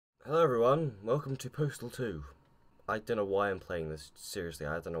Hello everyone, welcome to Postal 2. I don't know why I'm playing this, seriously,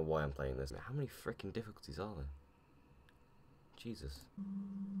 I don't know why I'm playing this. How many freaking difficulties are there? Jesus.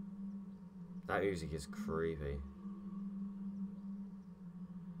 That music is creepy.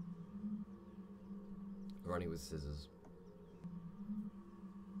 Running with scissors.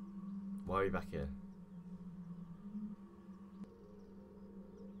 Why are we back here?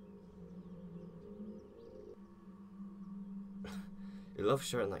 You love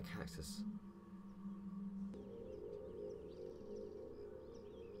showing that cactus.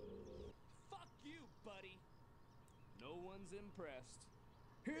 Fuck you, buddy. No one's impressed.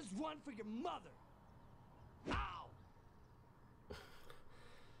 Here's one for your mother. Ow!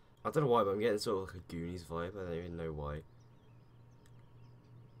 I don't know why, but I'm getting sort of like a Goonies vibe. I don't even know why.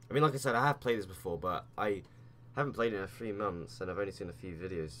 I mean, like I said, I have played this before, but I haven't played it in 3 months, and I've only seen a few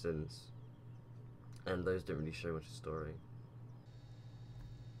videos since. And those don't really show much of story.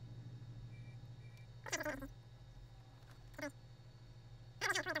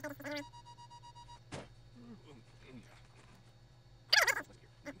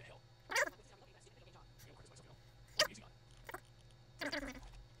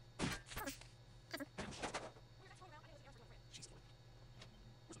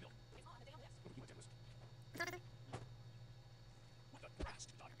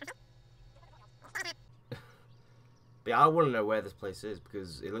 But yeah, I want to know where this place is,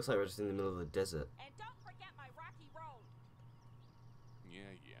 because it looks like we're just in the middle of the desert. And don't forget my rocky road. Yeah,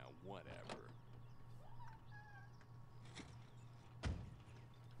 whatever.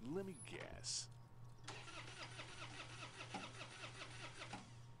 Let me guess.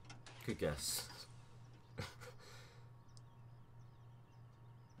 Good guess.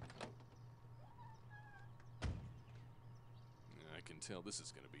 I can tell this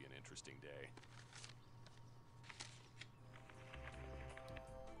is going to be an interesting day.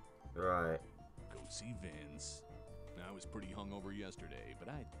 Right. Go see Vince. I was pretty hungover yesterday, but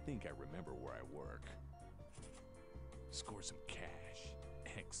I think I remember where I work. Score some cash.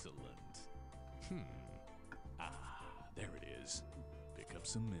 Excellent. There it is. Pick up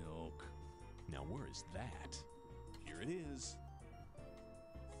some milk. Now where is that? Here it is.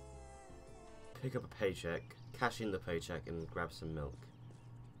 Pick up a paycheck, cash in the paycheck, and grab some milk.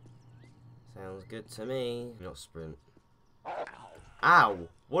 Sounds good to me. Not sprint. Ow!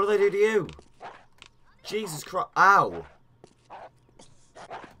 What do they do to you? Jesus Christ! Ow!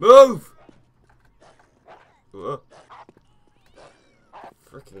 Move!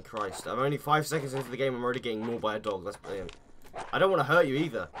 Freaking Christ! I'm only 5 seconds into the game. I'm already getting mauled by a dog. That's brilliant. I don't want to hurt you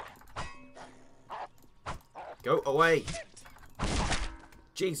either. Go away!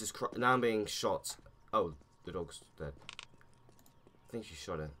 Jesus Christ! Now I'm being shot. Oh, the dog's dead. I think she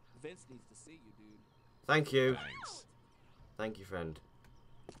shot it. Vince needs to see you, dude. Thank you. Thanks. Thank you, friend.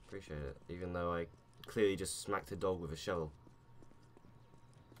 Appreciate it. Even though I clearly just smacked a dog with a shovel.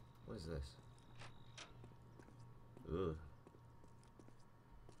 What is this? Ugh.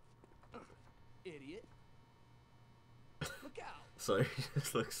 Idiot. Look out. Sorry, he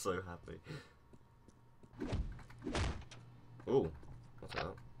just looks so happy. Ooh, what's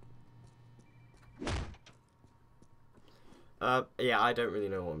that? Yeah, I don't really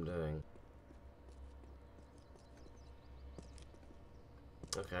know what I'm doing.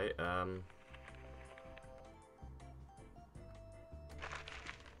 Okay,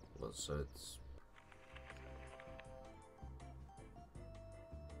 well, so it's...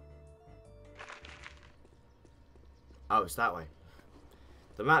 Oh, it's that way.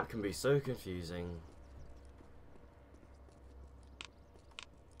 The map can be so confusing.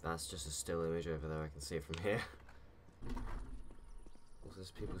 That's just a still image over there, I can see it from here. Also,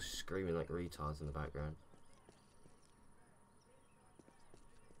 there's people screaming like retards in the background.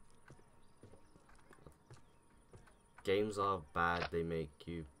 Games are bad, they make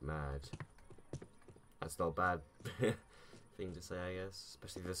you mad. That's not a bad thing to say, I guess.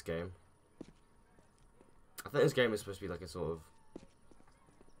 Especially this game. I think this game is supposed to be like a sort of...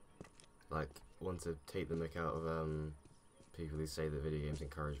 like, want to take the mick out of people who say that video games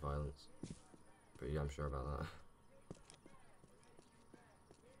encourage violence. Pretty damn sure about that.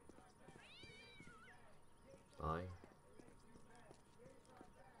 Bye.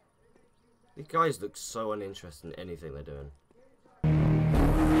 These guys look so uninterested in anything they're doing.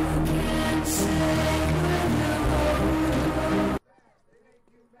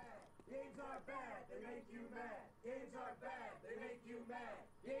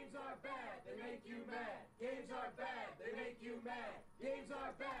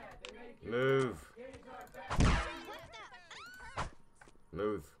 Move.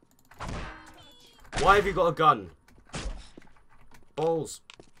 Move. Why have you got a gun? Balls.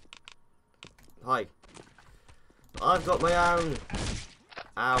 Hi. I've got my own.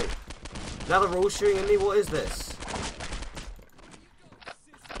 Ow. Now they're all shooting at me. What is this?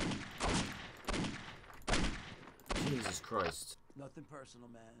 Jesus Christ. Nothing personal,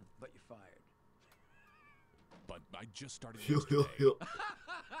 man, but you're fired. But I just started Heal, yesterday. heal, heal.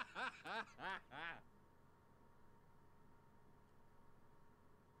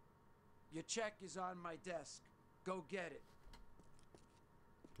 Your check is on my desk. Go get it.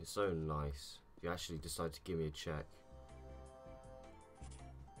 You're so nice. You actually decide to give me a check.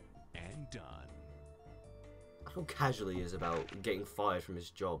 And done. How casual he is about getting fired from his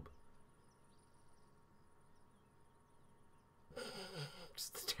job.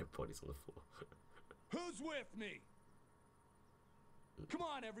 Just the dead bodies on the floor. Who's with me? Come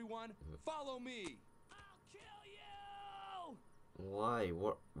on, everyone. Follow me. I'll kill you! Why?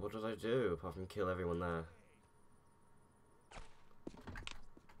 What did I do apart from kill everyone there?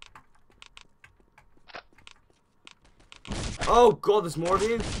 Oh god, there's more of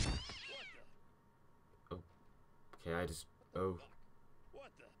you? Oh. Okay, I just... Oh.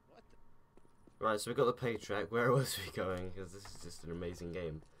 Right, so we got the pay track. Where else are we going? Because this is just an amazing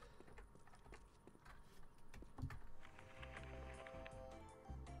game.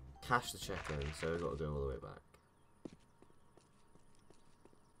 Cash the check in, so we've got to go all the way back.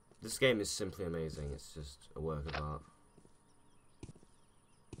 This game is simply amazing. It's just a work of art.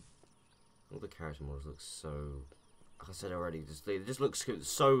 All the character models look so... Like I said already, they just look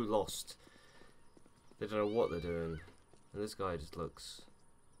so lost. They don't know what they're doing. And this guy just looks...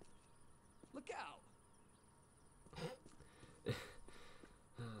 Look out!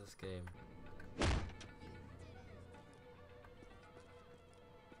 Oh, this game.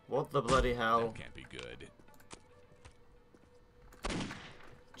 What the bloody hell? That can't be good.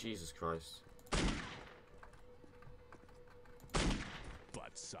 Jesus Christ.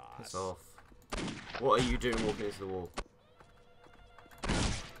 Butt sauce. Piss off. What are you doing walking into the wall?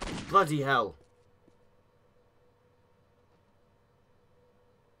 Bloody hell.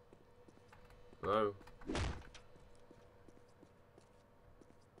 Hello?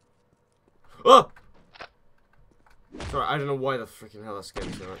 Oh! Sorry, I don't know why the freaking hell that scared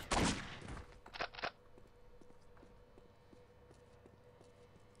me so much.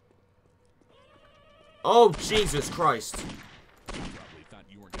 Oh, Jesus Christ! Probably thought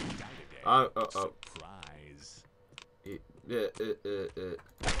you weren't gonna die today. Oh. Surprise.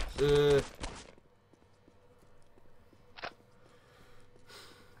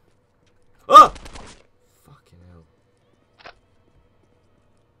 Oh! Fucking hell.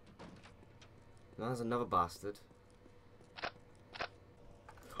 Now there's another bastard.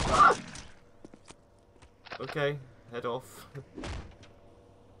 Ah! Okay, head off.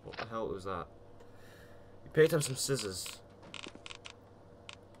 What the hell was that? You picked up some scissors.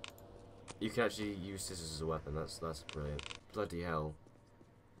 You can actually use scissors as a weapon. That's brilliant. Bloody hell.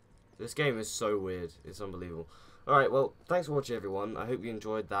 This game is so weird. It's unbelievable. Alright, well, thanks for watching, everyone. I hope you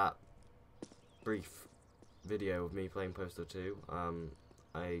enjoyed that brief video of me playing Postal 2.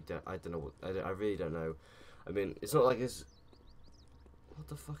 I don't know what... I really don't know. I mean, it's not like it's... What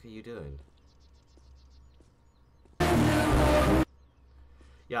the fuck are you doing?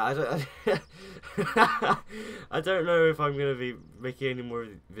 Yeah, I don't... I don't know if I'm going to be making any more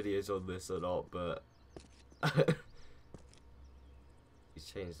videos on this or not, but... He's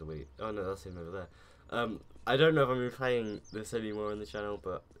changed the way... Oh no, that's him over there. I don't know if I'm going to be playing this anymore on the channel,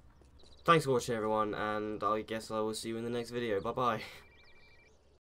 but... Thanks for watching, everyone, and I guess I will see you in the next video. Bye-bye.